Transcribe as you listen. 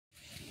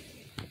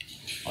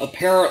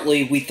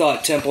apparently we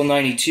thought Temple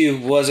 92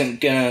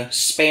 wasn't gonna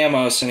spam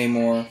us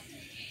anymore,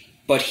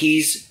 but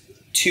he's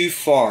too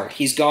far.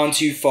 He's gone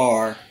too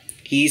far.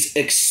 He's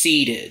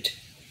exceeded.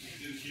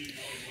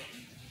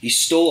 He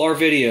stole our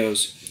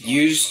videos,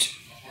 used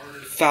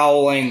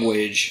foul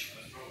language,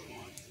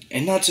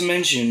 and not to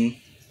mention,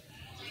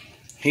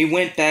 he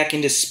went back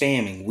into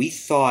spamming. We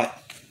thought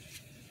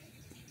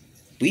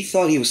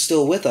he was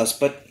still with us,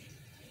 but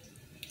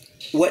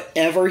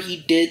whatever he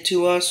did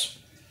to us,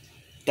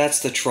 that's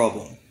the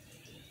trouble.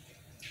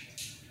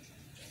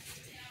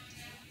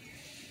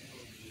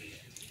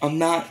 I'm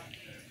not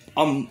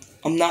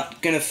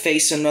gonna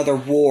face another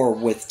war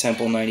with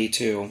Temple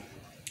 92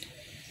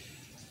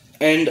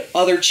 and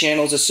other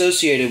channels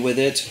associated with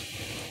it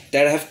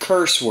that have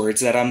curse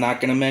words that I'm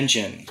not gonna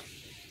mention.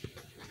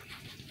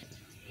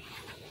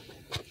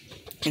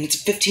 And it's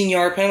a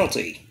 15-yard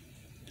penalty.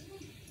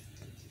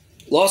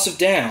 Loss of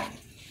down.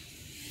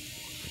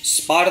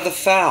 Spot of the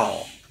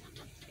foul.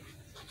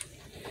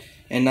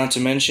 And not to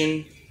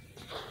mention,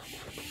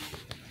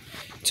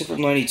 Temple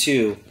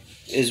 92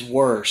 is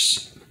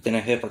worse than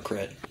a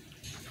hypocrite.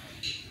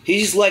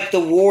 He's like the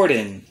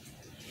warden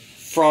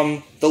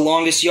from The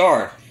Longest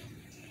Yard,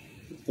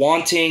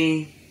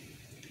 wanting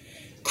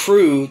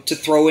Crew to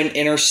throw an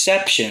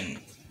interception.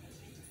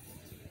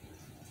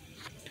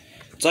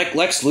 It's like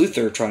Lex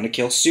Luthor trying to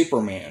kill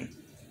Superman.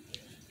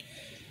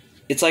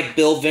 It's like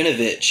Bill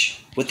Vinovich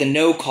with the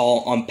no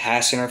call on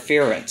pass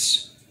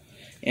interference.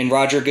 And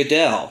Roger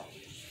Goodell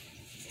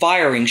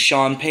firing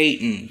Sean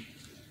Payton.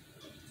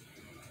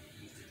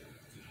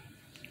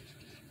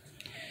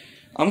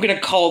 I'm going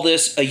to call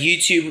this a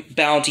YouTube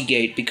bounty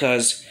gate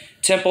because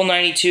Temple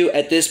 92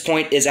 at this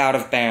point is out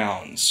of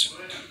bounds.